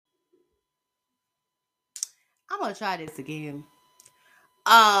gonna try this again.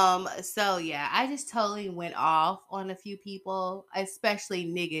 So yeah, I just totally went off on a few people, especially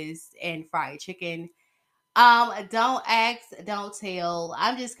niggas and fried chicken. Don't ask, don't tell.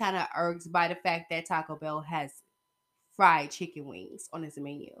 I'm just kind of irked by the fact that Taco Bell has fried chicken wings on its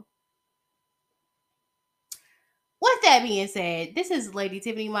menu. With that being said, this is Lady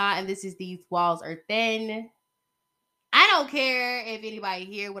Tiffany Ma, and this is These Walls Are Thin. I don't care if anybody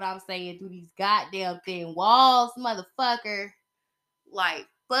hear what I'm saying through these goddamn thin walls, motherfucker. Like,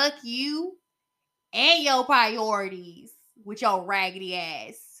 fuck you and your priorities with your raggedy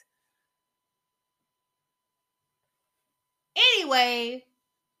ass. Anyway,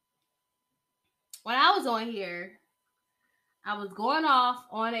 when I was on here, I was going off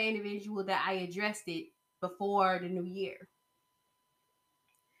on an individual that I addressed it before the new year.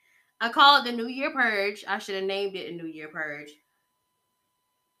 I called it the New Year Purge. I should have named it a New Year Purge.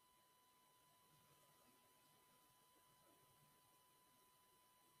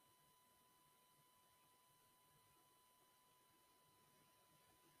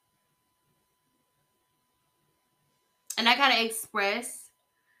 And I kind of expressed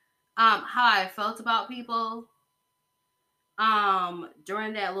how I felt about people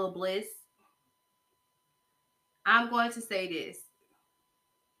during that little bliss. I'm going to say this.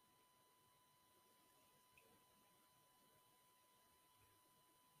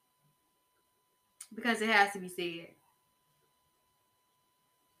 Because it has to be said.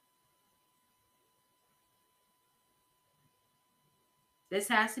 This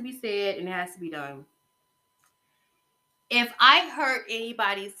has to be said and it has to be done. If I hurt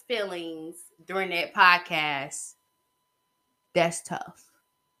anybody's feelings during that podcast, that's tough.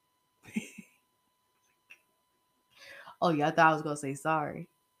 Oh, yeah, I thought I was going to say sorry.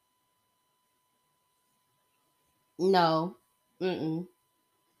 No. Mm-mm.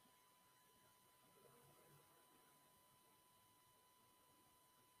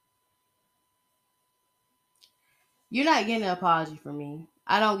 You're not getting an apology from me.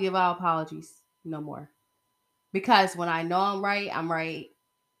 I don't give out apologies no more. Because when I know I'm right, I'm right.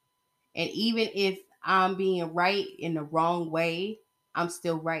 And even if I'm being right in the wrong way, I'm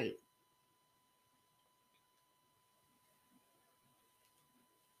still right.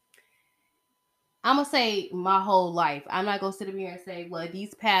 I'm going to say my whole life. I'm not going to sit up here and say, well,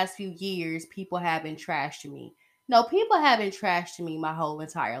 these past few years, people have been trash to me. No, people have been trash to me my whole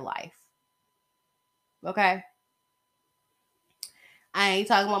entire life. Okay? I ain't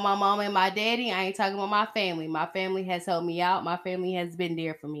talking about my mom and my daddy. I ain't talking about my family. My family has helped me out. My family has been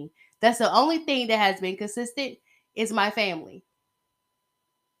there for me. That's the only thing that has been consistent is my family.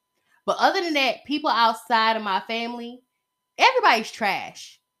 But other than that, people outside of my family, everybody's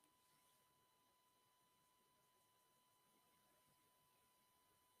trash.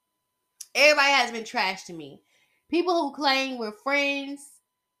 Everybody has been trash to me. People who claim we're friends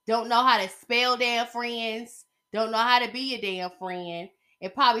don't know how to spell damn friends, don't know how to be a damn friend,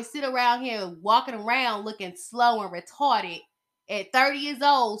 and probably sit around here walking around looking slow and retarded at 30 years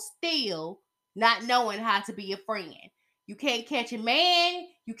old, still not knowing how to be a friend. You can't catch a man,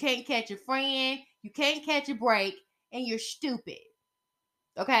 you can't catch a friend, you can't catch a break, and you're stupid.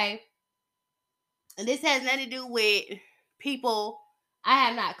 Okay? And this has nothing to do with people I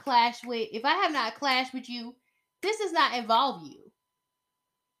have not clashed with. If I have not clashed with you, this does not involve you.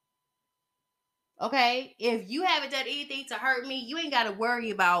 Okay? If you haven't done anything to hurt me, you ain't got to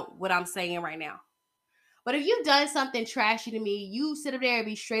worry about what I'm saying right now. But if you've done something trashy to me, you sit up there and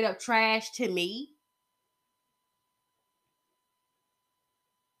be straight up trash to me.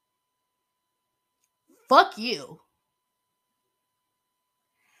 Fuck you.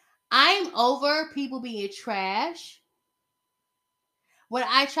 I'm over people being trash when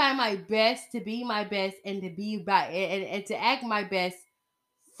I try my best to be my best and to be by and to act my best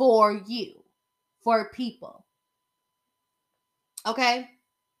for you, for people. Okay?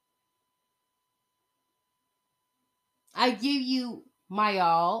 I give you my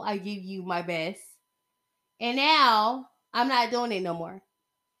all. I give you my best. And now I'm not doing it no more.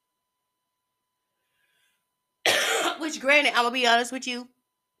 Which, granted, I'm gonna be honest with you,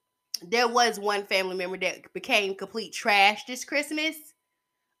 there was one family member that became complete trash this Christmas.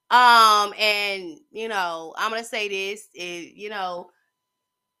 And I'm gonna say this: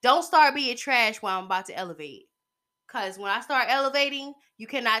 don't start being trash while I'm about to elevate. Cause when I start elevating, you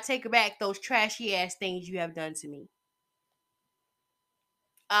cannot take back those trashy ass things you have done to me.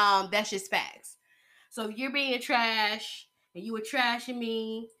 That's just facts. So if you're being trash and you were trashing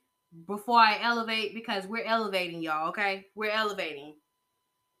me before I elevate, because we're elevating, y'all, okay? We're elevating.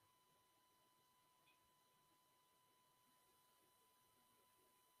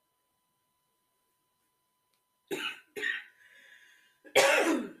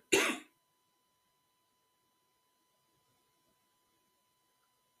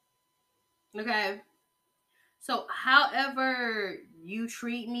 Okay. So, however you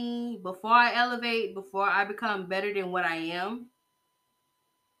treat me before I elevate, before I become better than what I am,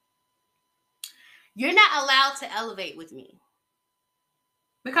 you're not allowed to elevate with me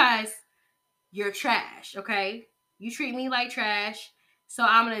because you're trash, okay? You treat me like trash, so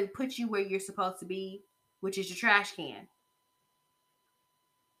I'm going to put you where you're supposed to be, which is your trash can.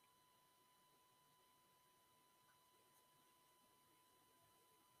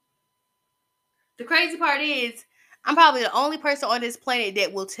 The crazy part is, I'm probably the only person on this planet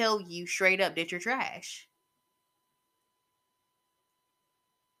that will tell you straight up that you're trash.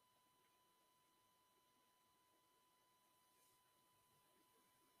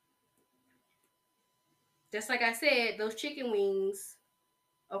 Just like I said, those chicken wings,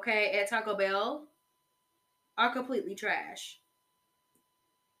 okay, at Taco Bell are completely trash.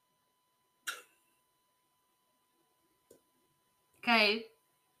 Okay?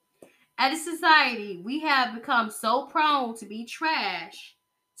 As a society, we have become so prone to be trash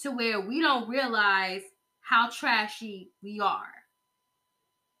to where we don't realize how trashy we are.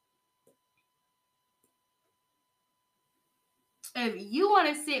 If you want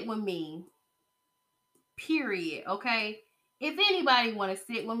to sit with me, period, okay? If anybody want to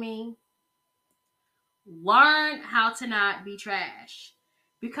sit with me, learn how to not be trash.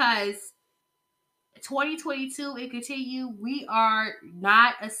 Because 2022 and continue, we are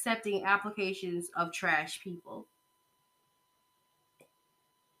not accepting applications of trash people.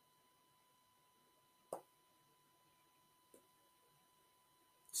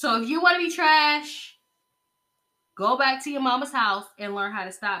 So if you want to be trash, go back to your mama's house and learn how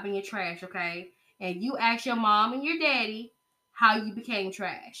to stop being trash, okay? And you ask your mom and your daddy how you became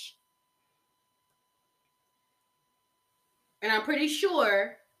trash. And I'm pretty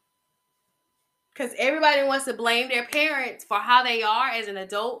sure, because everybody wants to blame their parents for how they are as an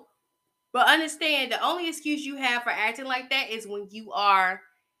adult. But understand, the only excuse you have for acting like that is when you are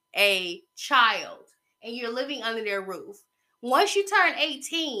a child and you're living under their roof. Once you turn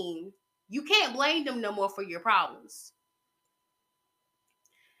 18, you can't blame them no more for your problems.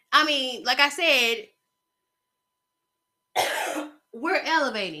 I mean, like I said, we're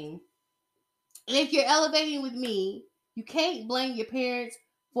elevating. And if you're elevating with me, you can't blame your parents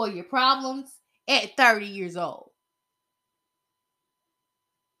for your problems at 30 years old.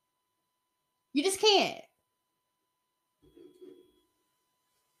 You just can't.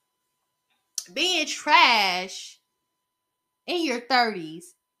 Being trash in your 30s,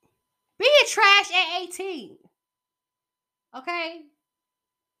 being trash at 18. Okay?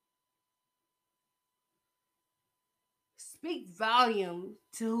 Speak volume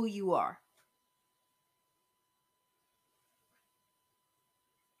to who you are.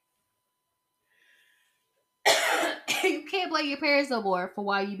 You can't blame your parents no more for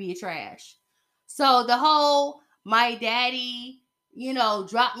why you be trash. So the whole my daddy,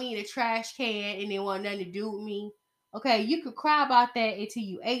 dropped me in a trash can and didn't want nothing to do with me. Okay, you could cry about that until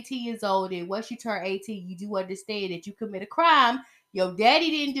you 18 years old, and once you turn 18, you do understand that you commit a crime. Your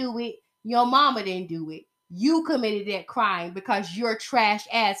daddy didn't do it, your mama didn't do it. You committed that crime because you're a trash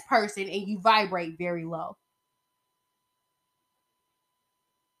ass person and you vibrate very low.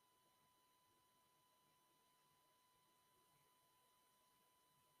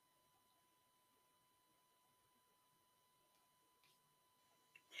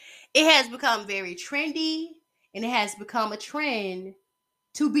 It has become very trendy and it has become a trend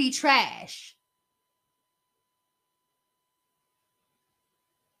to be trash.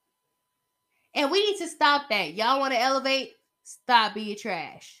 And we need to stop that. Y'all want to elevate? Stop being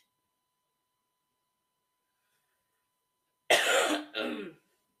trash.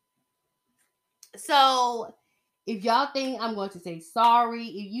 So, if y'all think I'm going to say sorry,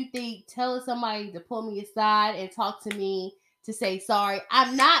 if you think telling somebody to pull me aside and talk to me to say sorry,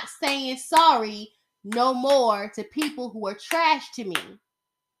 I'm not saying sorry no more to people who are trash to me.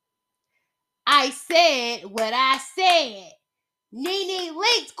 I said what I said. Nene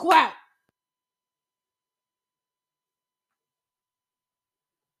Leakes quote.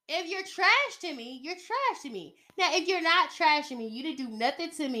 If you're trash to me, you're trash to me. Now, if you're not trash to me, you didn't do nothing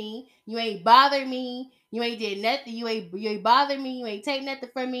to me. You ain't bothered me. You ain't did nothing. You ain't bothered me. You ain't take nothing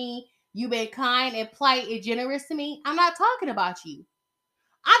from me. You been kind and polite and generous to me. I'm not talking about you.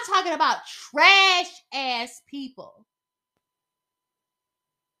 I'm talking about trash ass people.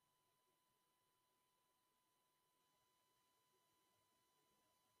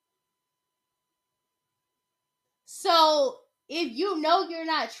 So if you know you're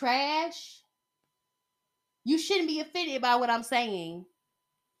not trash, you shouldn't be offended by what I'm saying.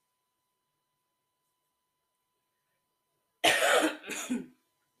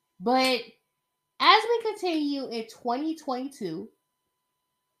 But As we continue in 2022,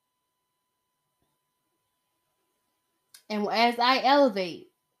 and as I elevate,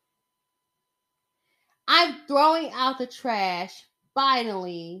 I'm throwing out the trash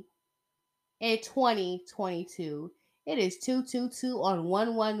finally in 2022. It is 222 on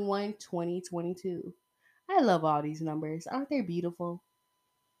 111 2022. I love all these numbers. Aren't they beautiful?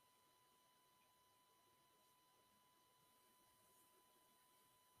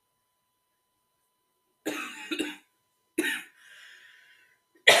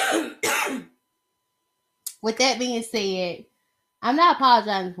 With that being said, I'm not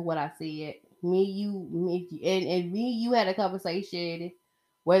apologizing for what I said. And me, you had a conversation,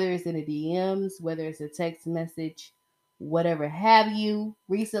 whether it's in the DMs, whether it's a text message, whatever have you,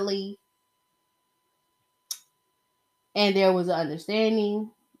 recently, and there was an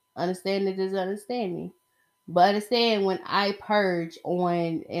understanding. Understanding is understanding. But understand when I purge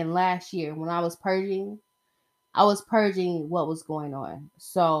on in last year, when I was purging what was going on.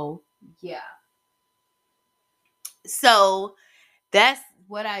 So yeah. So that's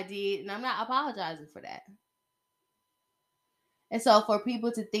what I did, and I'm not apologizing for that. And so for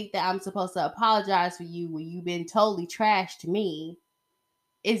people to think that I'm supposed to apologize for you when you've been totally trash to me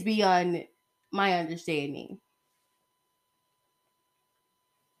is beyond my understanding.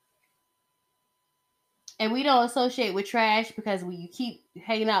 And we don't associate with trash because when you keep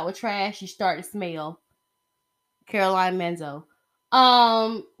hanging out with trash, you start to smell. Caroline Menzo.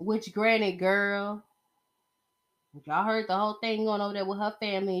 Which granted, girl, y'all heard the whole thing going over there with her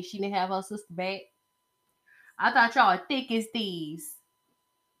family and she didn't have her sister back. I thought y'all were thick as thieves.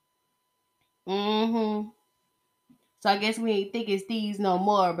 Mm-hmm. So I guess we ain't thick as thieves no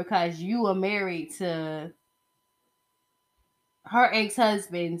more because you are married to her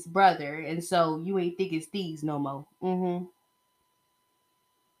ex-husband's brother, and so you ain't thick as thieves no more. Mm-hmm.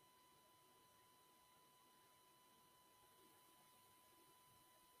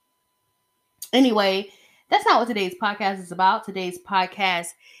 Anyway, that's not what today's podcast is about. Today's podcast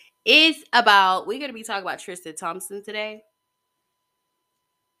is about, we're going to be talking about Tristan Thompson today.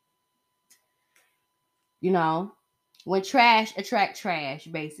 You know, when trash attract trash,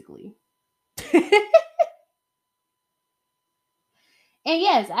 basically. And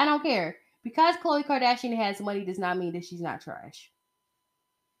yes, I don't care. Because Khloe Kardashian has money does not mean that she's not trash.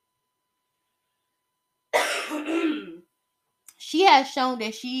 She has shown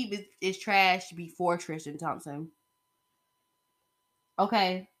that she is trash before Tristan Thompson.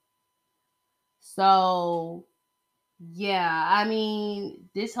 Okay. So, yeah, I mean,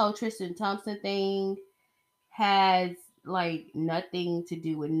 this whole Tristan Thompson thing has like nothing to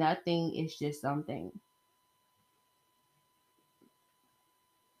do with nothing. It's just something.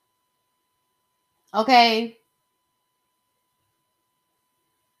 Okay.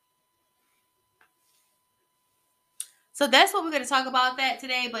 So that's what we're going to talk about that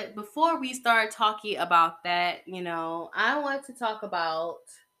today. But before we start talking about that, I want to talk about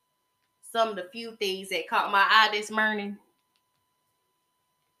some of the few things that caught my eye this morning.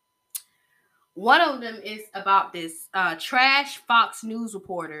 One of them is about this trash Fox News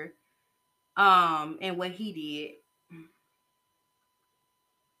reporter and what he did.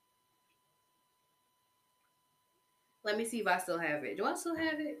 Let me see if I still have it. Do I still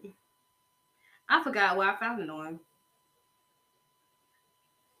have it? I forgot where I found it on.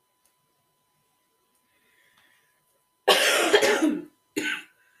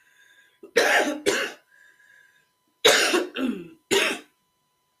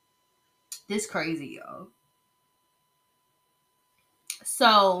 This crazy, y'all.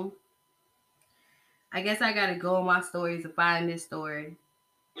 So, I guess I gotta go on my stories to find this story.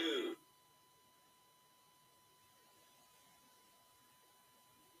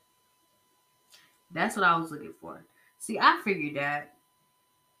 That's what I was looking for. See, I figured that.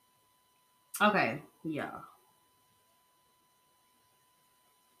 Okay, yeah.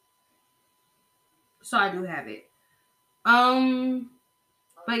 So I do have it.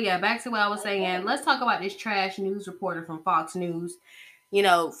 But yeah, back to what I was saying. Let's talk about this trash news reporter from Fox News.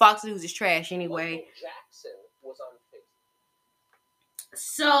 Fox News is trash anyway.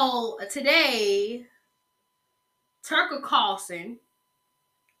 So today, Tucker Carlson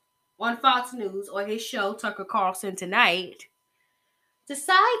on Fox News or his show Tucker Carlson Tonight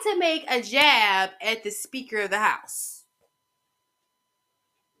decide to make a jab at the Speaker of the House.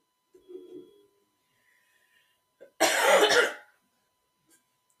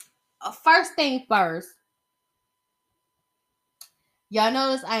 First thing first, y'all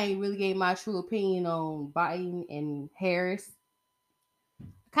notice I ain't really gave my true opinion on Biden and Harris.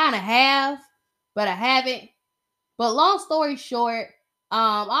 Kind of have, but I haven't. But long story short,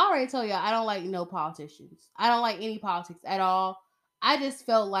 I already told you I don't like no politicians. I don't like any politics at all. I just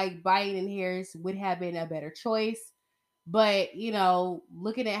felt like Biden and Harris would have been a better choice. But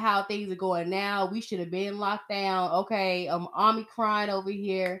looking at how things are going now, we should have been locked down. Okay, Omicron over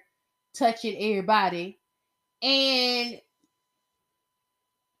here touching everybody. And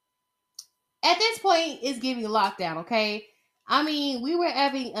at this point, it's giving lockdown, okay? I mean, we were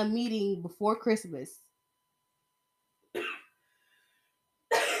having a meeting before Christmas.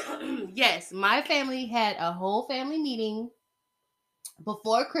 Yes, my family had a whole family meeting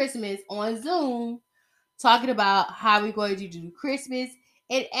before Christmas on Zoom talking about how we're going to do Christmas.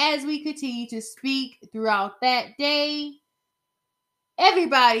 And as we continue to speak throughout that day,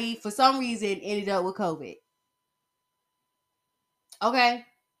 everybody, for some reason, ended up with COVID. Okay?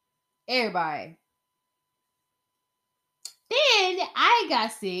 Everybody. Then I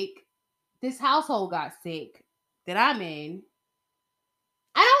got sick. This household got sick that I'm in.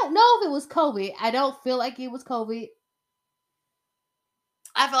 I don't know if it was COVID. I don't feel like it was COVID.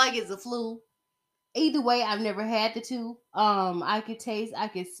 I feel like it's a flu. Either way, I've never had the two. I could taste, I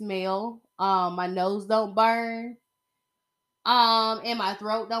could smell. My nose don't burn. And my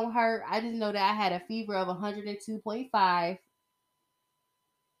throat don't hurt. I just know that I had a fever of 102.5.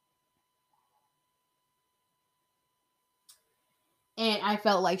 And I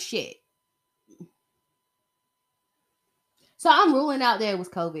felt like shit. So I'm ruling out that it was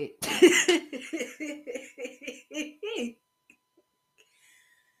COVID.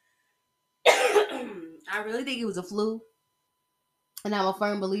 I really think it was a flu. And I'm a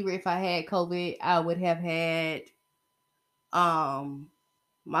firm believer if I had COVID, I would have had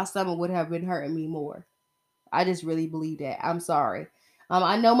my stomach would have been hurting me more. I just really believe that. I'm sorry.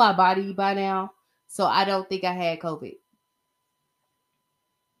 I know my body by now, so I don't think I had COVID.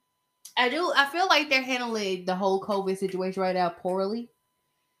 I do. I feel like they're handling the whole COVID situation right now poorly.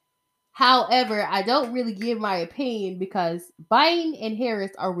 However, I don't really give my opinion because Biden and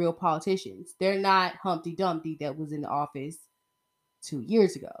Harris are real politicians. They're not Humpty Dumpty that was in the office 2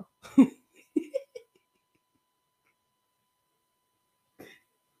 years ago.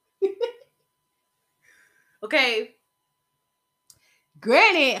 Okay.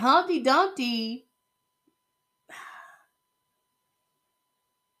 Granted, Humpty Dumpty,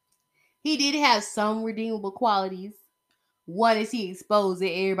 he did have some redeemable qualities. One is he exposed that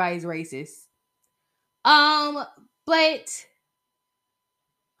everybody's racist. Um, but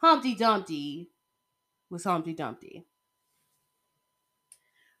Humpty Dumpty was Humpty Dumpty.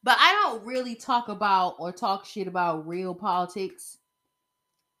 But I don't really talk about or talk shit about real politics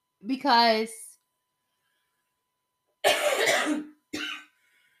because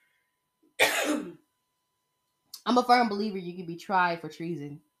I'm a firm believer you can be tried for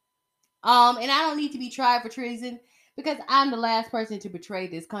treason. And I don't need to be tried for treason because I'm the last person to betray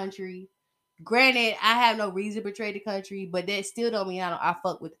this country. Granted, I have no reason to betray the country, but that still don't mean I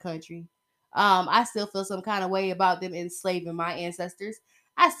fuck with the country. I still feel some kind of way about them enslaving my ancestors.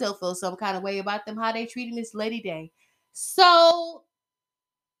 I still feel some kind of way about them how they treated Miss Lady Day. So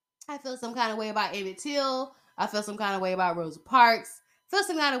I feel some kind of way about Emmett Till. I feel some kind of way about Rosa Parks. I feel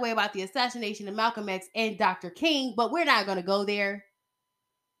some kind of way about the assassination of Malcolm X and Dr. King, but we're not gonna go there.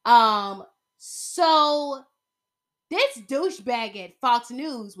 Um, so this douchebag at Fox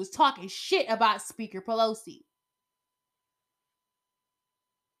News was talking shit about Speaker Pelosi.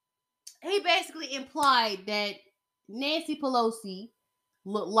 He basically implied that Nancy Pelosi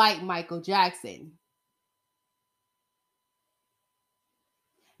looked like Michael Jackson.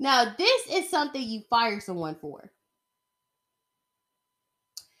 Now, this is something you fire someone for.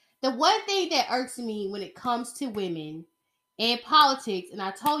 The one thing that irks me when it comes to women and politics, and I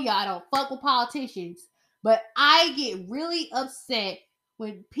told y'all I don't fuck with politicians, but I get really upset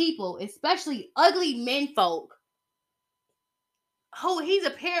when people, especially ugly men folk, he's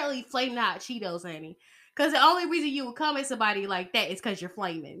apparently flaming hot Cheetos, ain't he? Because the only reason you would come at somebody like that is because you're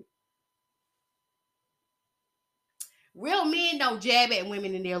flaming. Real men don't jab at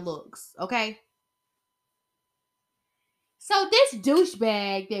women in their looks, okay? So this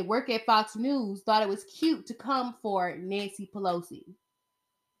douchebag that worked at Fox News thought it was cute to come for Nancy Pelosi.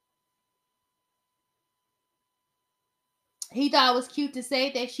 He thought it was cute to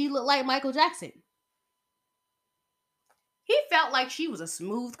say that she looked like Michael Jackson. He felt like she was a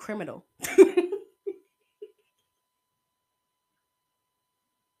smooth criminal.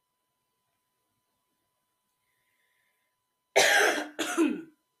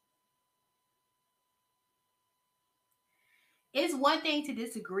 It's one thing to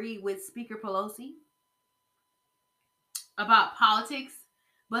disagree with Speaker Pelosi about politics,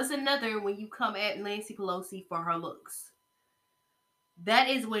 but it's another when you come at Nancy Pelosi for her looks. that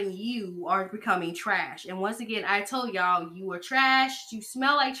is when you are becoming trash. And once again, I told y'all, you are trash, you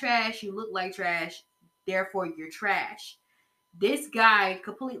smell like trash, you look like trash, therefore you're trash. This guy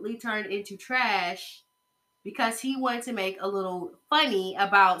completely turned into trash because he wanted to make a little funny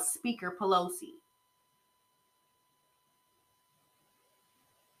about Speaker Pelosi.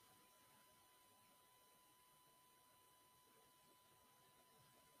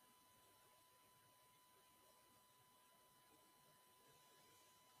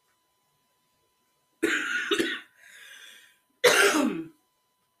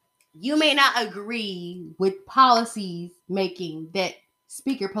 You may not agree with policies making that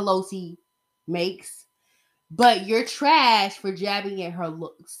Speaker Pelosi makes, but you're trash for jabbing at her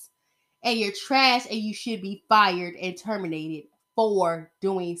looks. And you're trash and you should be fired and terminated for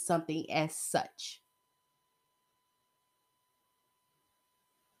doing something as such.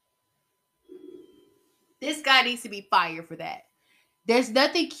 This guy needs to be fired for that. There's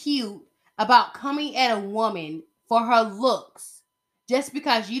nothing cute about coming at a woman for her looks just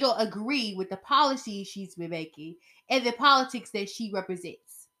because you don't agree with the policies she's been making and the politics that she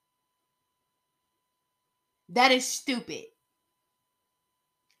represents. That is stupid.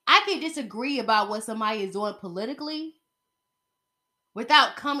 I can disagree about what somebody is doing politically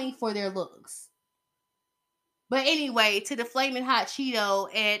without coming for their looks. But anyway, to the flaming hot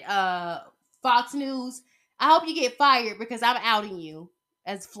Cheeto at Fox News, I hope you get fired because I'm outing you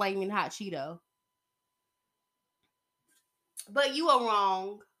as flaming hot Cheeto. But you are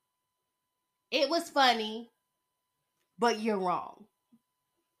wrong. It was funny, but you're wrong.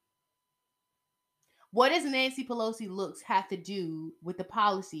 What does Nancy Pelosi looks have to do with the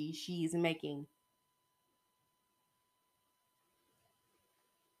policy she's making?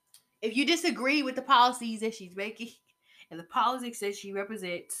 If you disagree with the policies that she's making and the politics that she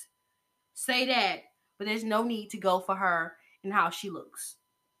represents, say that. But there's no need to go for her and how she looks.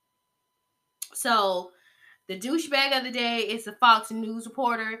 So the douchebag of the day is the Fox News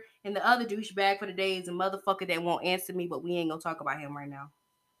reporter, and the other douchebag for the day is a motherfucker that won't answer me, but we ain't gonna talk about him right now.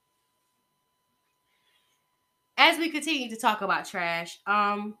 As we continue to talk about trash,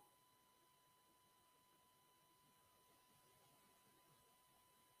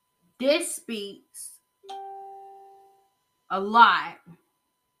 this speaks a lot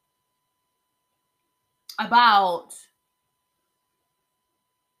about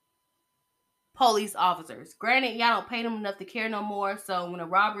police officers. Granted, y'all don't pay them enough to care no more, so when a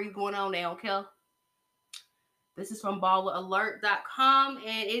robbery's going on, they don't care. This is from balleralert.com,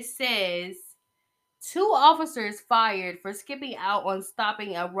 and it says 2 officers fired for skipping out on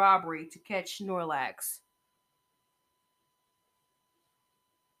stopping a robbery to catch Snorlax.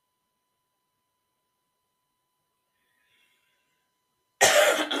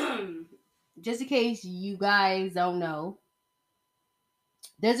 Just in case you guys don't know,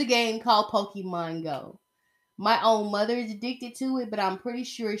 there's a game called Pokemon Go. My own mother is addicted to it, but I'm pretty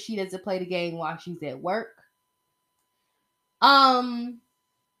sure she doesn't play the game while she's at work. Um,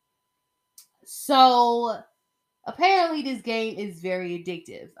 so apparently this game is very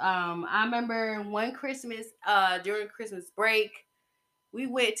addictive. I remember one Christmas, during Christmas break, we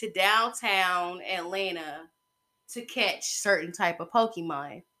went to downtown Atlanta to catch certain type of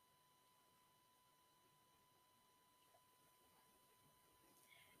Pokemon.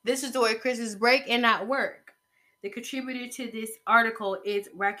 This is during Christmas break and not work. The contributor to this article is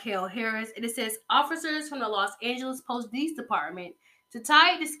Raquel Harris, and it says officers from the Los Angeles Police Department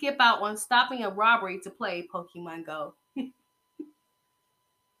decided to skip out on stopping a robbery to play Pokemon Go.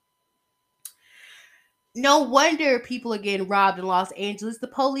 No wonder people are getting robbed in Los Angeles. The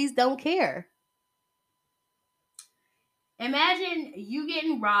police don't care. Imagine you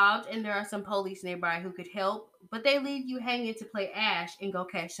getting robbed and there are some police nearby who could help, but they leave you hanging to play Ash and go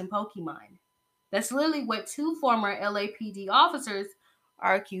catch some Pokemon. That's literally what 2 former LAPD officers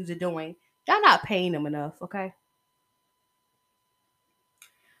are accused of doing. Y'all not paying them enough, okay?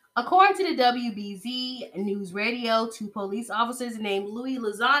 According to the WBZ News Radio, 2 police officers named Louis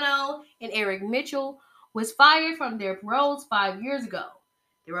Lozano and Eric Mitchell was fired from their roles 5 years ago.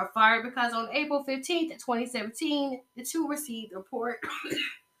 They were fired because on April 15th, 2017, the 2 received a report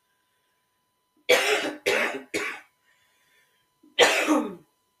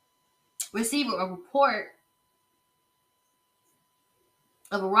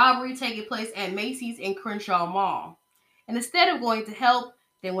of a robbery taking place at Macy's in Crenshaw Mall. And instead of going to help,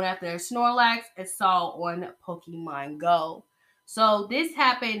 they went after Snorlax and saw on Pokemon Go. So this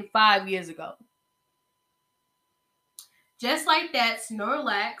happened 5 years ago. Just like that,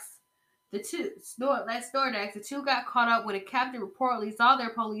 Snorlax, the 2 got caught up when a captain reportedly saw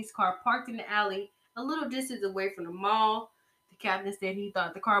their police car parked in the alley a little distance away from the mall. The captain said he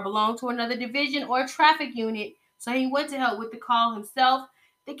thought the car belonged to another division or traffic unit, so he went to help with the call himself,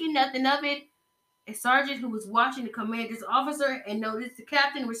 thinking nothing of it. A sergeant who was watching the commander's officer and noticed the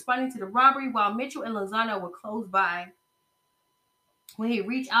captain responding to the robbery while Mitchell and Lozano were close by. When he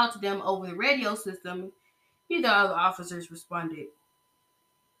reached out to them over the radio system, neither of the officers responded.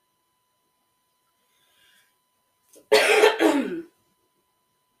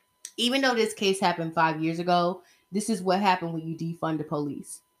 Even though this case happened 5 years ago, this is what happened when you defund the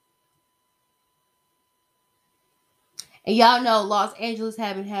police. And y'all know Los Angeles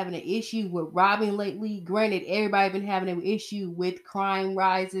have been having an issue with robbing lately. Granted, everybody been having an issue with crime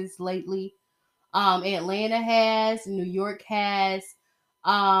rises lately. Atlanta has, New York has,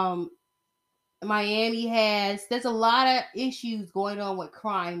 Miami has. There's a lot of issues going on with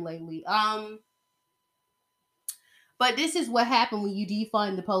crime lately. But this is what happened when you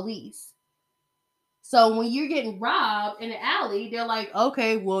defund the police. So when you're getting robbed in the alley, they're like,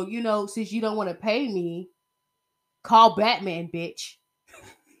 okay, well, since you don't want to pay me, call Batman, bitch.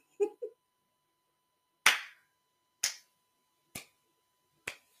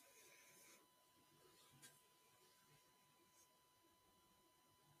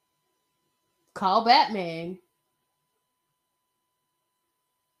 Call Batman.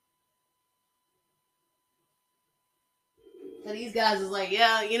 So these guys is like,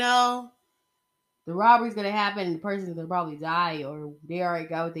 yeah, the robbery's gonna happen and the person's gonna probably die or they already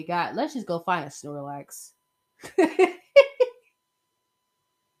got what they got. Let's just go find a Snorlax.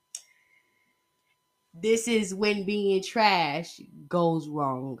 This is when being trash goes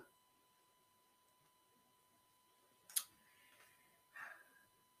wrong.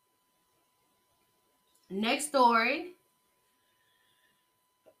 Next story.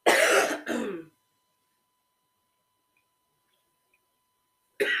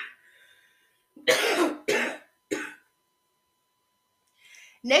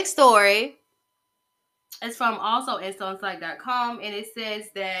 Next story is from also insonsite.com, and it says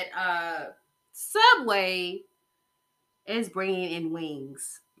that Subway is bringing in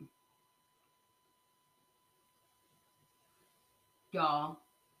wings. Y'all.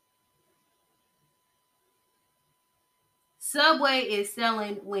 Subway is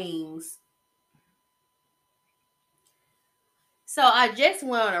selling wings. So I just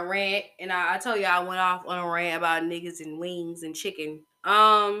went on a rant, and I told you I went off on a rant about niggas and wings and chicken.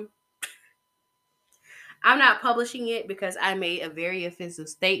 I'm not publishing it because I made a very offensive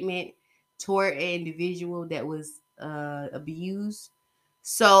statement toward an individual that was abused.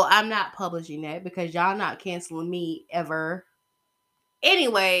 So I'm not publishing that because y'all not canceling me ever.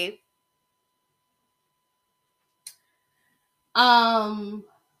 Anyway, I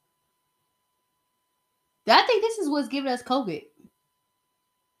think this is what's giving us COVID.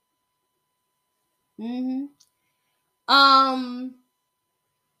 Mm-hmm.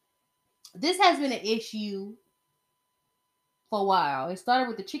 This has been an issue for a while. It started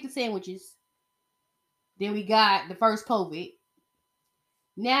with the chicken sandwiches. Then we got the first COVID.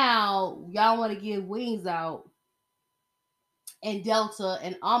 Now y'all want to give wings out, and Delta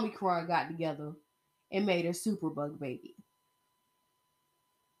and Omicron got together and made a superbug baby.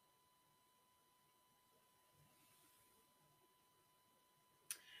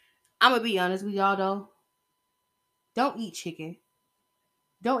 I'm gonna be honest with y'all though. Don't eat chicken.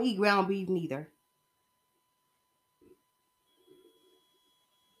 Don't eat ground beef neither.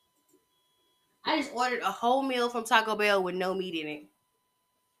 I just ordered a whole meal from Taco Bell with no meat in it.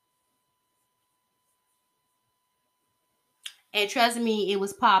 And trust me, it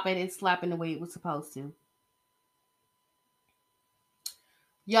was popping and slapping the way it was supposed to.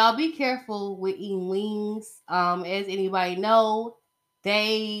 Y'all be careful with eating wings. As anybody know,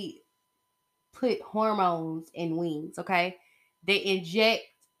 they put hormones in wings, okay? They inject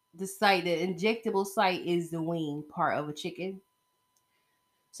the injectable site is the wing part of a chicken.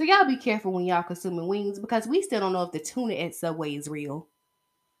 So y'all be careful when y'all consuming wings because we still don't know if the tuna at Subway is real.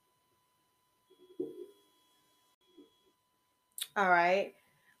 All right.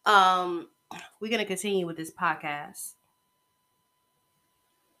 Um, we're gonna continue with this podcast.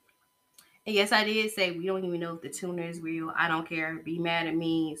 And yes, I did say we don't even know if the tuna is real. I don't care. Be mad at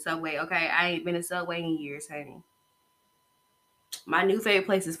me, Subway. Okay, I ain't been to Subway in years, honey. My new favorite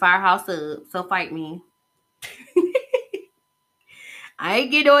place is Firehouse Sub, so fight me. I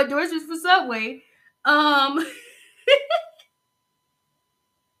ain't get no endorsements for Subway. Um,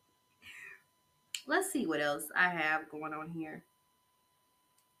 let's see what else I have going on here.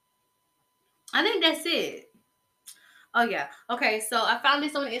 I think that's it. Oh yeah. Okay, so I found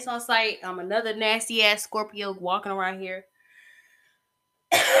this on the Instagram site. Another nasty ass Scorpio walking around here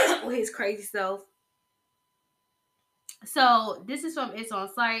with his crazy self. So this is from It's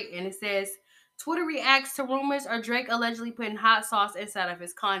On Site, and it says Twitter reacts to rumors of Drake allegedly putting hot sauce inside of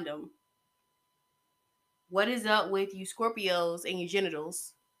his condom. What is up with you Scorpios and your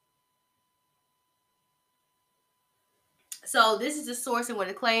genitals? So this is the source and what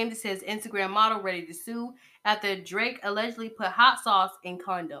it claims. It says Instagram model ready to sue after Drake allegedly put hot sauce in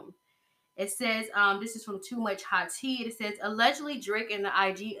condom. It says this is from Too Much Hot Tea. It says allegedly Drake and the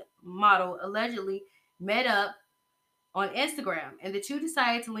IG model allegedly met up on Instagram, and the two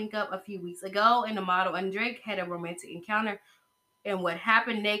decided to link up a few weeks ago. And the model and Drake had a romantic encounter, and what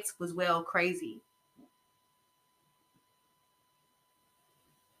happened next was well crazy.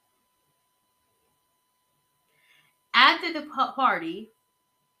 After the party,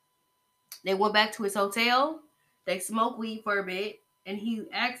 they went back to his hotel. They smoked weed for a bit, and he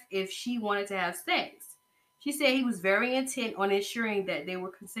asked if she wanted to have sex. She said he was very intent on ensuring that they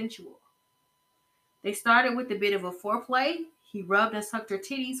were consensual. They started with a bit of a foreplay. He rubbed and sucked her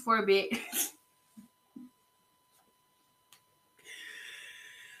titties for a bit.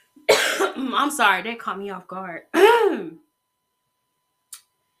 I'm sorry, that caught me off guard.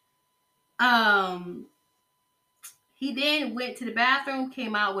 um, he then went to the bathroom,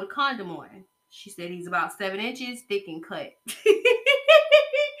 came out with a condom on. She said he's about 7 inches thick and cut.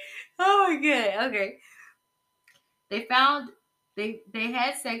 Oh my god. Okay. They found they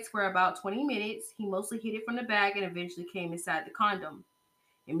had sex for about 20 minutes. He mostly hid it from the bag and eventually came inside the condom.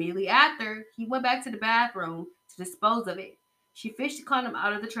 Immediately after, he went back to the bathroom to dispose of it. She fished the condom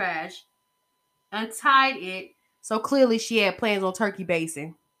out of the trash, untied it, so clearly she had plans on turkey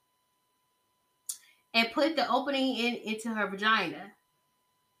basing, and put the opening into her vagina.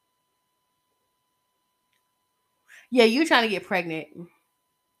 Yeah, you trying to get pregnant.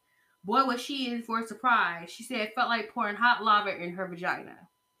 Boy, was she in for a surprise. She said it felt like pouring hot lava in her vagina.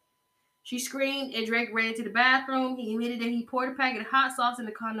 She screamed, and Drake ran to the bathroom. He admitted that he poured a packet of hot sauce in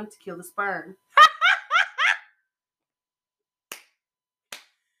the condom to kill the sperm.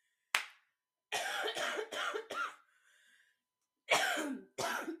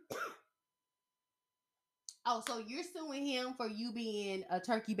 Oh, so you're suing him for you being a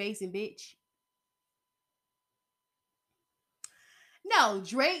turkey basing bitch? No,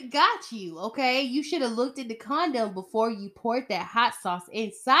 Drake got you, okay? You should have looked at the condom before you poured that hot sauce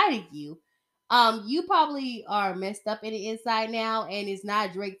inside of you. You probably are messed up in the inside now, and it's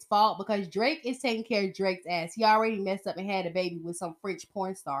not Drake's fault because Drake is taking care of Drake's ass. He already messed up and had a baby with some French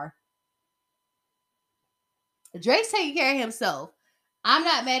porn star. Drake's taking care of himself. I'm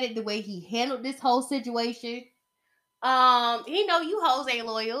not mad at the way he handled this whole situation. He know you hoes ain't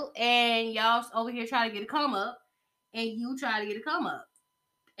loyal, and y'all over here trying to get a come up, and you try to get a come up,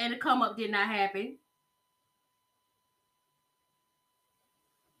 and the come up did not happen.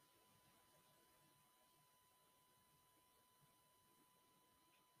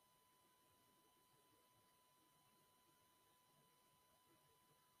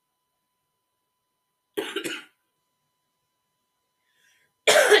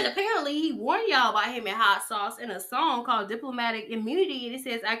 And apparently he warned y'all about him and hot sauce in a song called Diplomatic Immunity, and it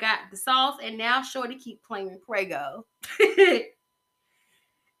says, I got the sauce and now shorty keep playing Prego.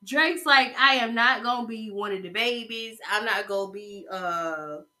 Drake's like, I am not gonna be one of the babies. I'm not gonna be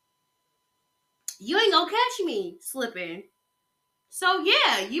you ain't gonna catch me slipping. So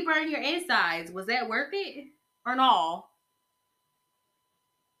yeah, you burn your insides. Was that worth it? Or no?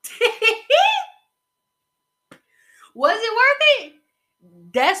 Was it worth it?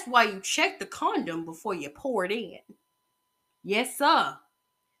 That's why you check the condom before you pour it in. Yes, sir.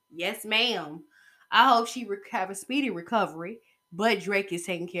 Yes, ma'am. I hope she have a speedy recovery, but Drake is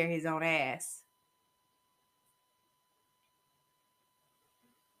taking care of his own ass.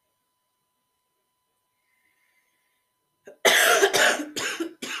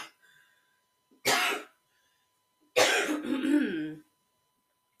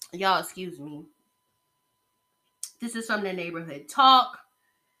 Y'all, excuse me. This is from the neighborhood talk.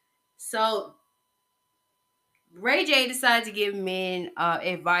 So, Ray J decided to give men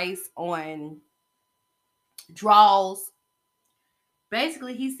advice on draws.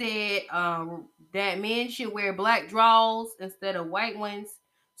 Basically, he said that men should wear black draws instead of white ones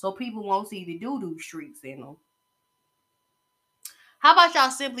so people won't see the doo-doo streaks in them. How about y'all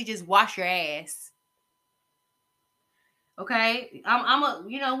simply just wash your ass? Okay? I'm a,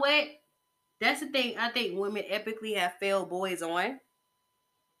 you know what? That's the thing I think women epically have failed boys on.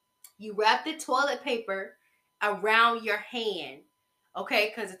 You wrap the toilet paper around your hand.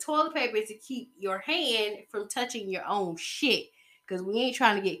 Okay? Because the toilet paper is to keep your hand from touching your own shit. Because we ain't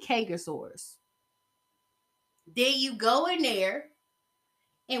trying to get canker sores. Then you go in there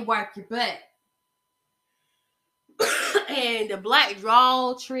and wipe your butt. And the black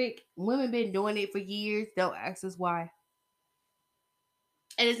draw trick, women been doing it for years. Don't ask us why.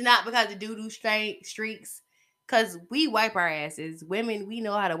 And it's not because the doo-doo streaks. Because we wipe our asses. Women, we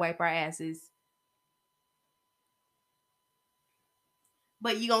know how to wipe our asses.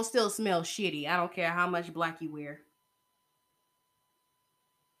 But you gonna still smell shitty. I don't care how much black you wear.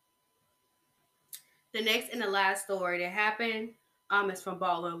 The next and the last story that happened is from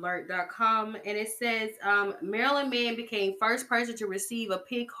ballalert.com, and it says Maryland man became first person to receive a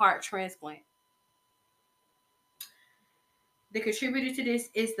pig heart transplant. The contributor to this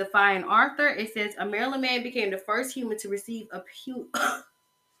is Defiant Arthur. It says a Maryland man became the first human to receive a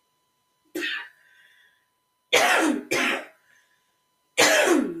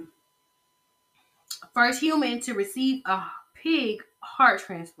first human to receive a pig heart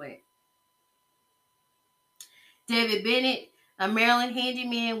transplant. David Bennett, a Maryland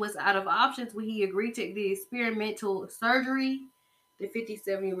handyman, was out of options when he agreed to the experimental surgery. The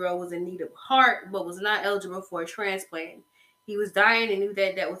 57-year-old was in need of heart, but was not eligible for a transplant. He was dying and knew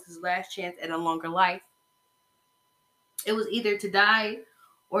that that was his last chance at a longer life. It was either to die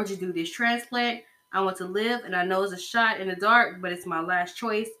or to do this transplant. I want to live, and I know it's a shot in the dark, but it's my last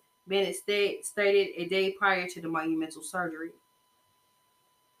choice, Bennett stated a day prior to the monumental surgery.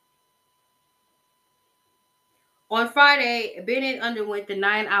 On Friday, Bennett underwent the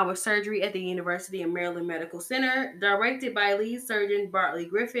 9-hour surgery at the University of Maryland Medical Center, directed by lead surgeon Bartley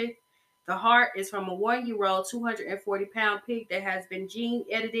Griffith. The heart is from a 1-year-old, 240-pound pig that has been gene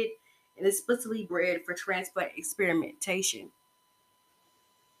edited and explicitly bred for transplant experimentation.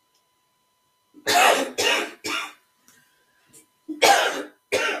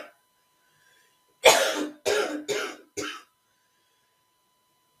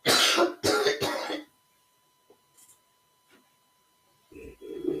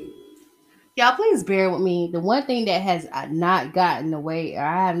 Y'all, please bear with me. The one thing that has not gotten away, or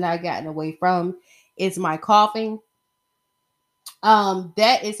I have not gotten away from, is my coughing.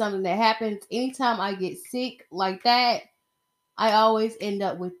 That is something that happens anytime I get sick like that. I always end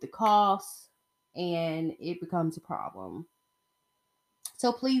up with the coughs, and it becomes a problem.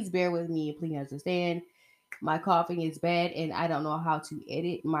 So please bear with me. Please understand. My coughing is bad, and I don't know how to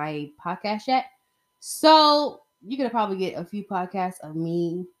edit my podcast yet. So you're gonna probably get a few podcasts of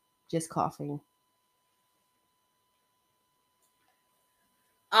me just coughing.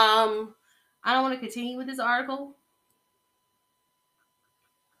 I don't want to continue with this article.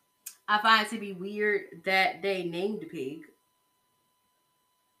 I find it to be weird that they named the pig.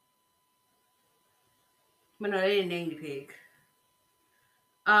 But no, they didn't name the pig.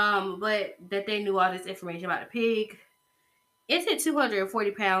 But that they knew all this information about the pig. It's at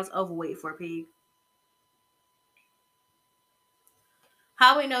 240 pounds overweight for a pig.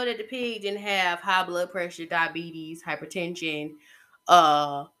 How we know that the pig didn't have high blood pressure, diabetes, hypertension,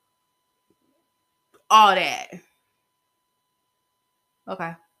 all that.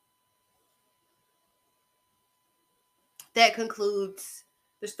 Okay. That concludes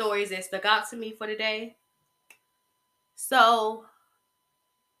the stories that stuck out to me for today. So,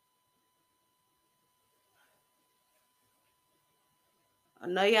 I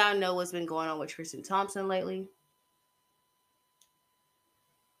know y'all know what's been going on with Tristan Thompson lately.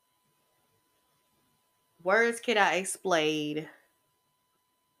 Words cannot explain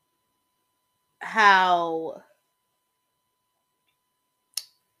how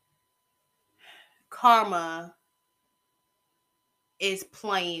karma is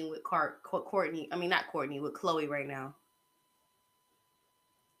playing with Courtney. I mean, not Courtney, with Khloe right now.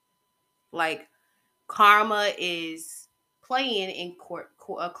 Like, karma is playing in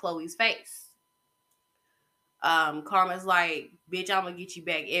Khloe's face. Karma's like, bitch, I'm gonna get you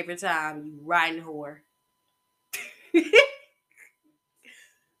back every time, you riding whore.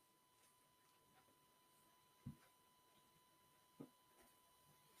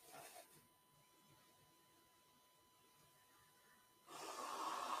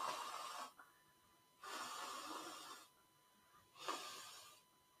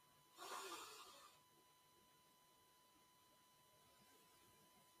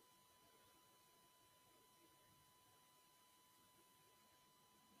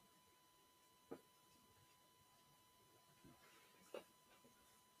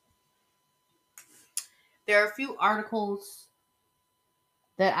 There are a few articles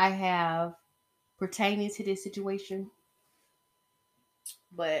that I have pertaining to this situation,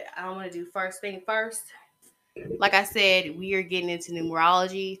 but I want to do first thing first. Like I said, we are getting into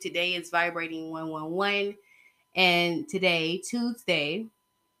numerology. Today is vibrating 111, and today, Tuesday,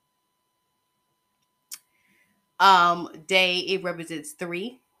 day, it represents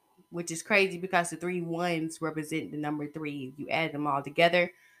 3. which is crazy because the three ones represent the number three if you add them all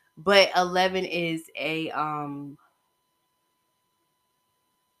together. But 11 is a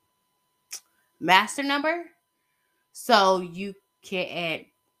master number, so you can't add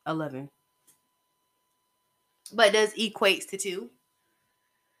 11. But it does equates to 2.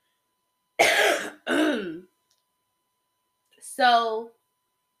 So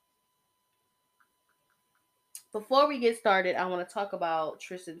before we get started, I want to talk about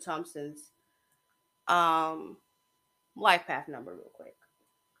Tristan Thompson's um life path number real quick.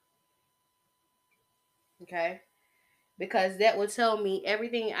 Okay? Because that will tell me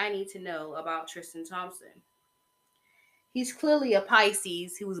everything I need to know about Tristan Thompson. He's clearly a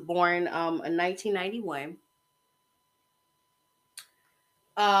Pisces. He was born in 1991.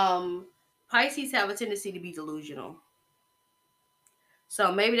 Pisces have a tendency to be delusional.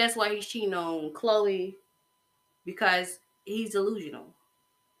 So maybe that's why he's cheating on Khloe, because he's delusional.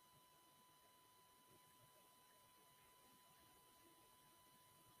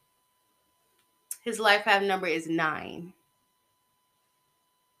 His life path number is 9.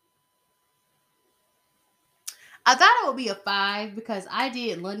 I thought it would be a 5 because I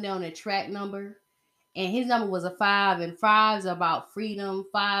did London on a track number, and his number was a 5, and 5s are about freedom.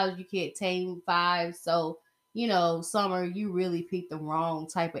 5s, you can't tame 5. So, Summer, you really picked the wrong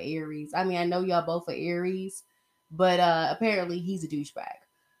type of Aries. I mean, I know y'all both are Aries, but apparently he's a douchebag.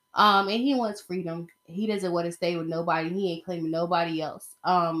 And he wants freedom. He doesn't want to stay with nobody. He ain't claiming nobody else.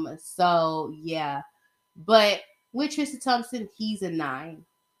 So yeah. But with Tristan Thompson, he's a 9.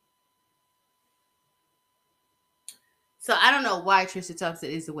 So I don't know why Tristan Thompson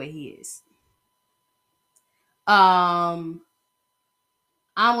is the way he is. I'm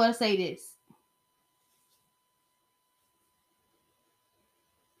gonna say this.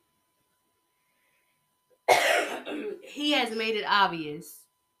 He has made it obvious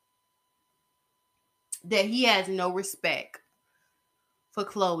that he has no respect for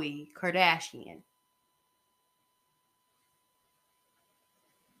Khloe Kardashian.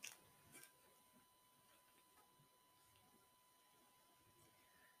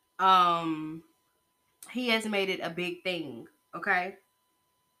 Um, he has made it a big thing, okay?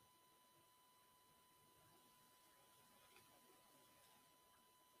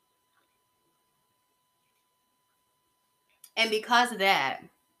 And because of that,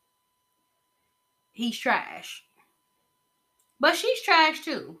 he's trash. But she's trash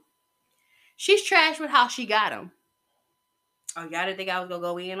too. She's trash with how she got him. Oh, y'all didn't think I was gonna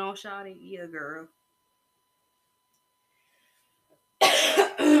go in on Shawty? Yeah, girl.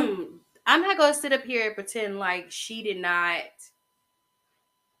 I'm not gonna sit up here and pretend like she did not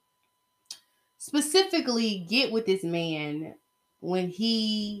specifically get with this man when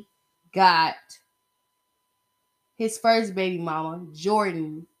he got his first baby mama,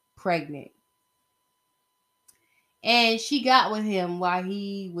 Jordan, pregnant. And she got with him while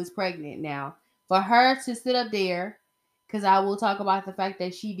he was pregnant. Now, for her to sit up there, because I will talk about the fact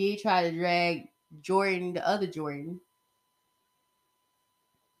that she did try to drag Jordan, the other Jordan,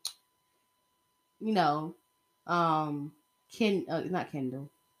 you know, not Kendall,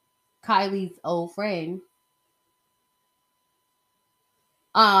 Kylie's old friend.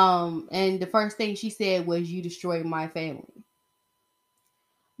 And the first thing she said was, "You destroyed my family."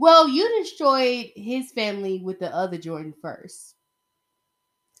 Well, you destroyed his family with the other Jordan first.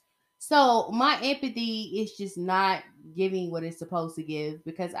 So my empathy is just not giving what it's supposed to give,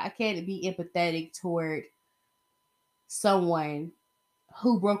 because I can't be empathetic toward someone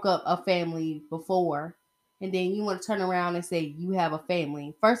who broke up a family before, and then you want to turn around and say you have a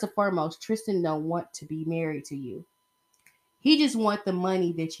family. First and foremost, Tristan don't want to be married to you. He just want the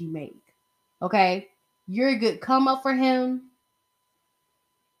money that you make. Okay? You're a good come up for him.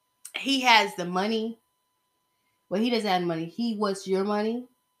 He has the money. Well, he doesn't have money. He wants your money.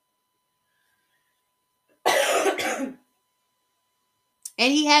 And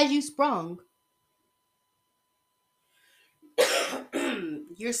he has you sprung.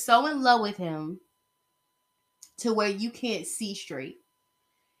 You're so in love with him to where you can't see straight.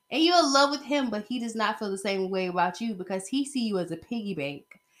 And you're in love with him, but he does not feel the same way about you, because he see you as a piggy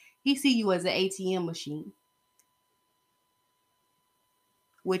bank. He see you as an ATM machine.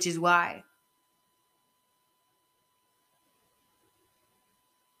 Which is why.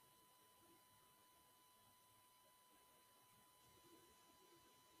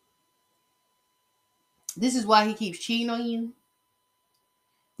 This is why he keeps cheating on you.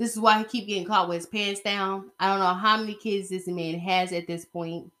 This is why he keep getting caught with his pants down. I don't know how many kids this man has at this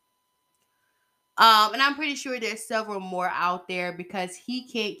point. And I'm pretty sure there's several more out there, because he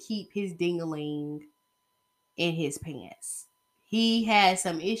can't keep his dingaling in his pants. He has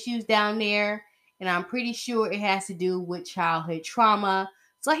some issues down there, and I'm pretty sure it has to do with childhood trauma.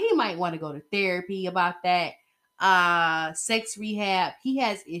 So he might want to go to therapy about that. Sex rehab. He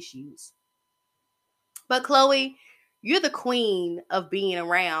has issues. But Khloe, you're the queen of being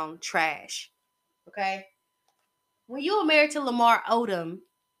around trash. Okay? When you were married to Lamar Odom,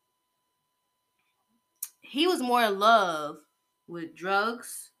 he was more in love with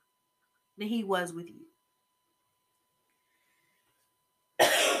drugs than he was with you.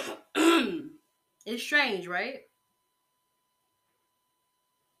 It's strange, right?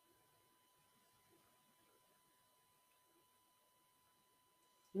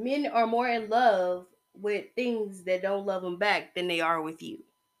 Men are more in love with things that don't love them back than they are with you.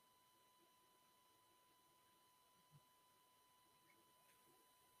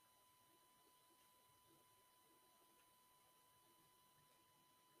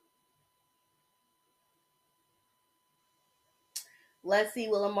 Let's see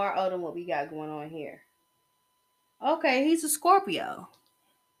what Lamar Odom what we got going on here. Okay, he's a Scorpio.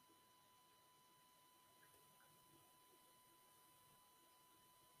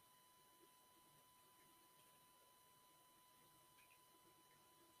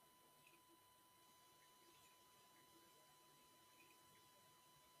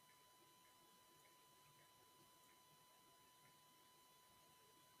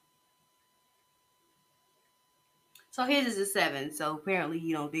 So his is a 7. So apparently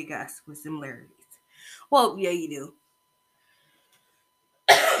you don't think us with similarities. Well, yeah, you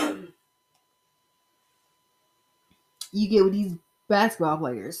do. You get with these basketball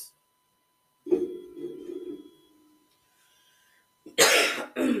players.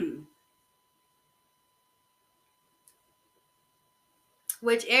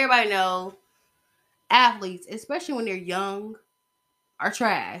 Which everybody know athletes, especially when they're young, are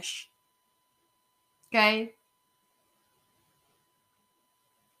trash. Okay?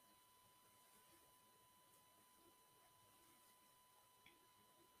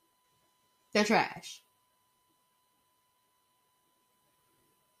 They're trash.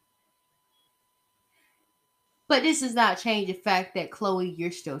 But this does not change the fact that Khloe,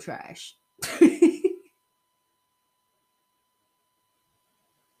 you're still trash.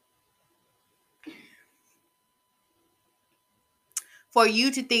 For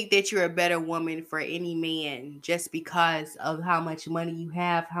you to think that you're a better woman for any man just because of how much money you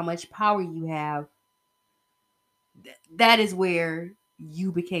have, how much power you have, that is where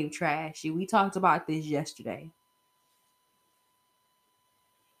you became trash. And we talked about this yesterday.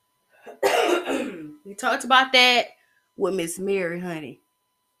 We talked about that with Miss Mary, honey.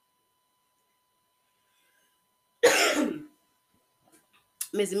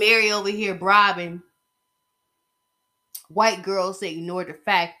 Miss Mary over here bribing white girls to ignore the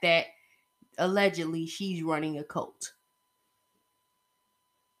fact that allegedly she's running a cult.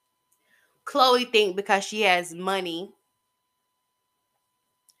 Khloe think because she has money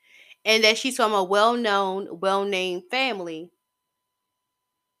and that she's from a well-known, well-named family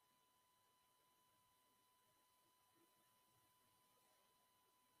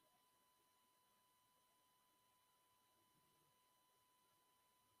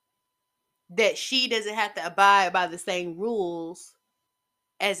that she doesn't have to abide by the same rules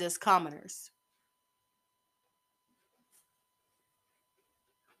as us commoners.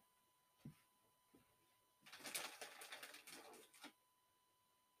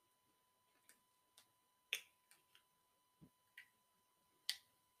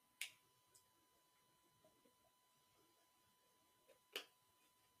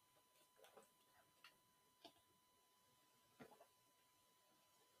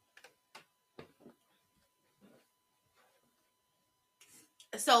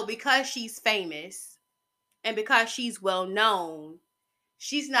 So because she's famous and because she's well known,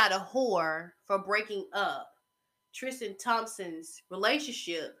 she's not a whore for breaking up Tristan Thompson's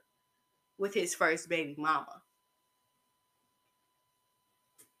relationship with his first baby mama.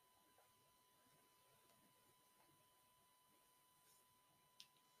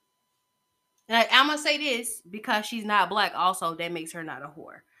 And I'm gonna say this because she's not black. Also, that makes her not a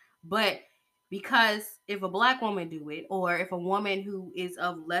whore. But because if a black woman do it, or if a woman who is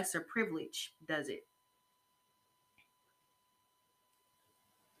of lesser privilege does it,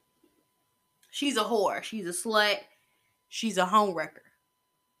 she's a whore. She's a slut. She's a homewrecker.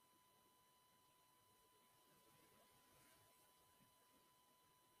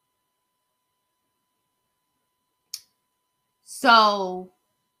 So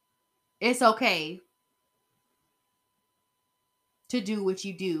it's okay to do what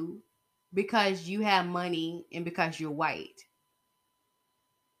you do because you have money and because you're white.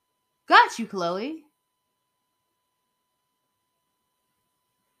 Got you, Khloe.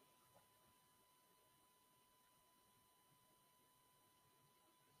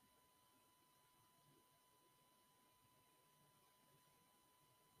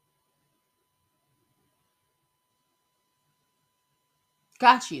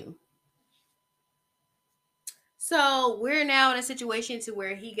 Got you. So we're now in a situation to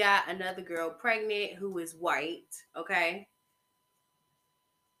where he got another girl pregnant who is white. Okay.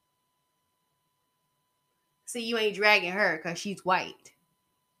 So you ain't dragging her because she's white.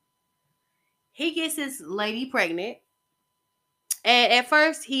 He gets this lady pregnant. And at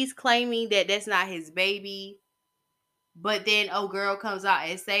first he's claiming that that's not his baby. But then girl comes out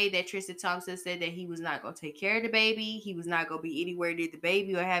and say that Tristan Thompson said that he was not gonna take care of the baby. He was not gonna be anywhere near the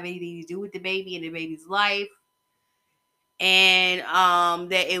baby or have anything to do with the baby and the baby's life. And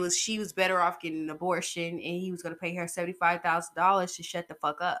that it was she was better off getting an abortion and he was gonna pay her $75,000 to shut the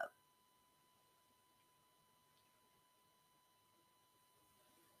fuck up.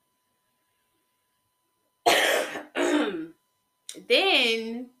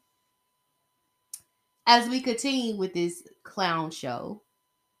 Then as we continue with this clown show,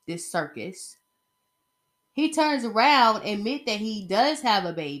 this circus, he turns around, admit that he does have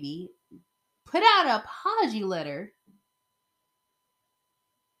a baby, put out an apology letter.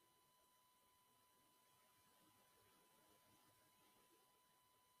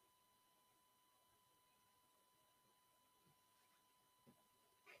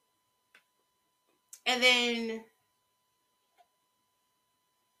 And then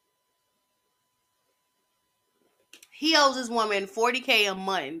he owes this woman $40K a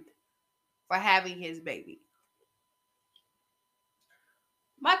month for having his baby.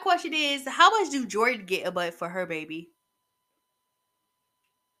 My question is, how much do Jordan get a month for her baby?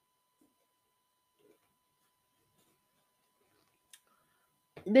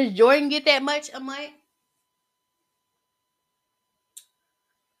 Does Jordan get that much a month?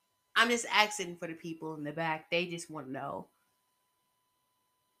 I'm just asking for the people in the back. They just want to know.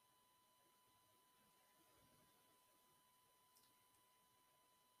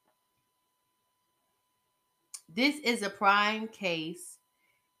 This is a prime case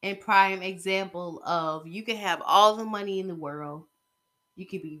and prime example of you can have all the money in the world. You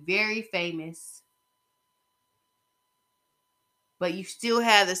can be very famous, but you still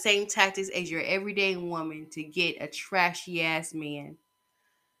have the same tactics as your everyday woman to get a trashy ass man.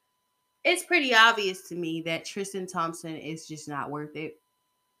 It's pretty obvious to me that Tristan Thompson is just not worth it.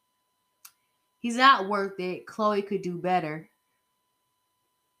 He's not worth it. Khloe could do better.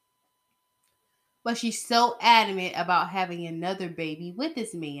 But she's so adamant about having another baby with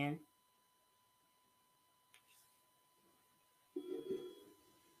this man.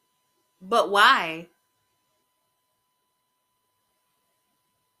 But why?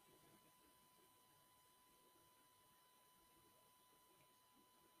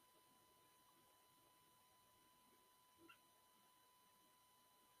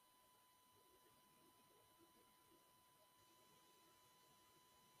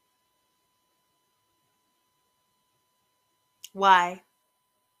 Why?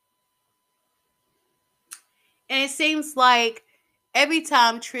 And it seems like every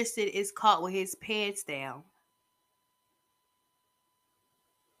time Tristan is caught with his pants down,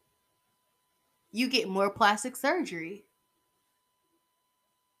 you get more plastic surgery.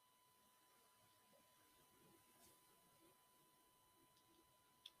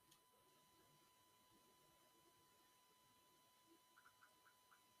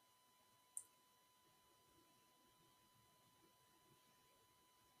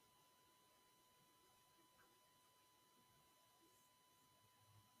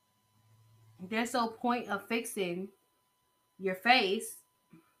 There's no point of fixing your face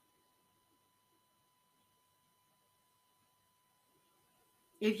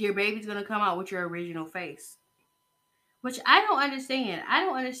if your baby's gonna come out with your original face. Which I don't understand. I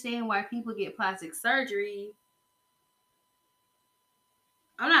don't understand why people get plastic surgery.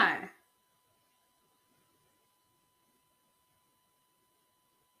 I'm not.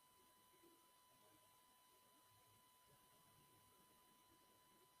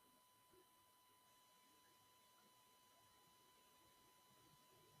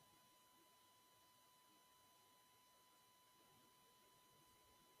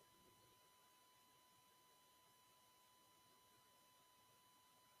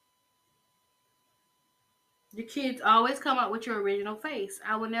 Your kids always come out with your original face.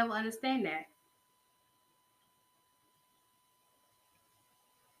 I would never understand that.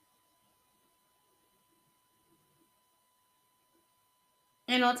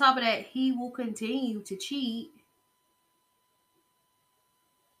 And on top of that, he will continue to cheat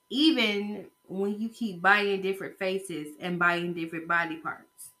even when you keep buying different faces and buying different body parts.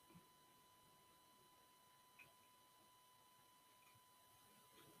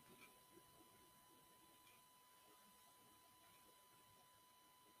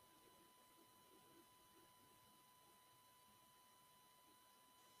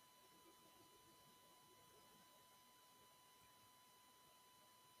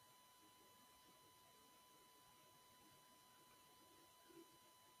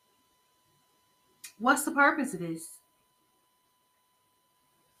 What's the purpose of this?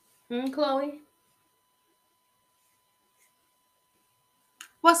 Khloe?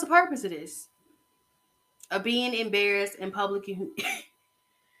 What's the purpose of this? Of being embarrassed in public and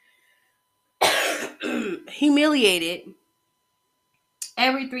humiliated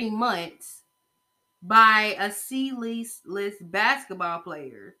every 3 months by a C-list basketball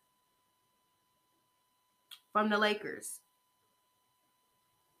player from the Lakers.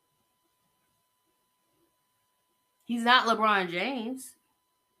 He's not LeBron James.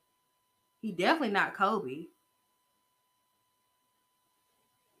 He definitely not Kobe.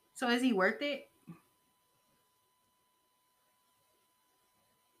 So is he worth it?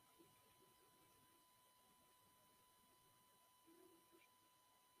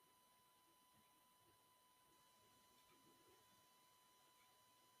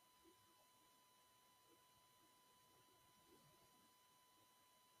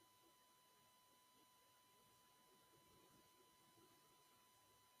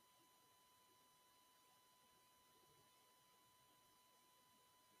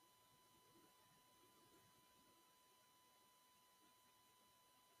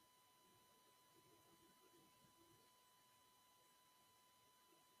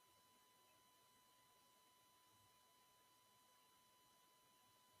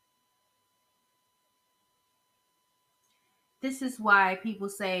 This is why people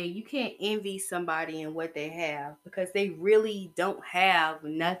say you can't envy somebody in what they have because they really don't have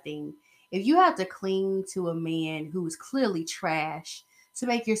nothing. If you have to cling to a man who is clearly trash to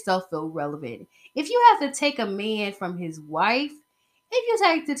make yourself feel relevant, if you have to take a man from his wife, if you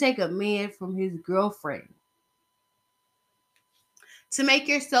have to take a man from his girlfriend to make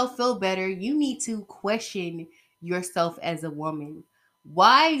yourself feel better, you need to question yourself as a woman.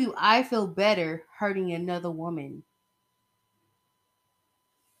 Why do I feel better hurting another woman?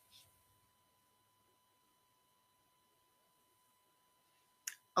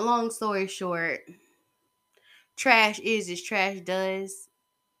 A long story short, trash is as trash does.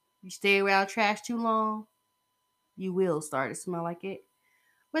 You stay around trash too long, you will start to smell like it.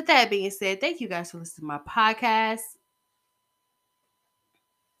 With that being said, thank you guys for listening to my podcast.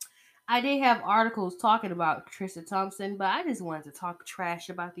 I did have articles talking about Tristan Thompson, but I just wanted to talk trash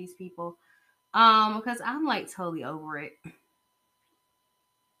about these people. Because I'm like totally over it.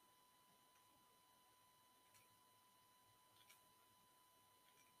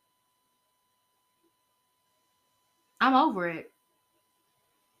 I'm over it.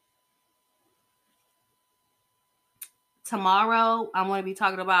 Tomorrow, I'm going to be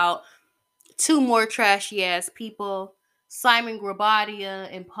talking about two more trashy ass people, Simon Grabadia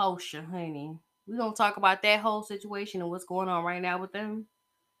and Posha, honey. We're going to talk about that whole situation and what's going on right now with them.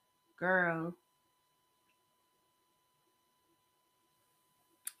 Girl.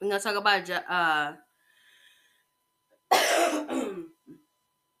 We're going to talk about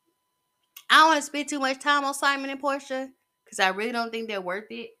I don't want to spend too much time on Simon and Portia because I really don't think they're worth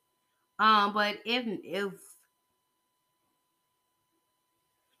it. But if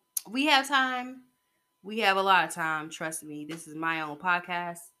we have time, we have a lot of time. Trust me, this is my own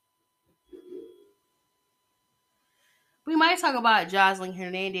podcast. We might talk about Jocelyn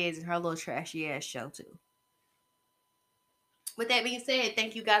Hernandez and her little trashy ass show too. With that being said,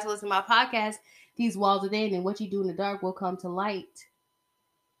 thank you guys for listening to my podcast. These walls are thin, and what you do in the dark will come to light.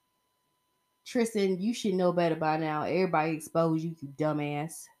 Tristan, you should know better by now. Everybody exposed you, you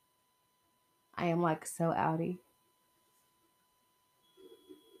dumbass. I am like so outie.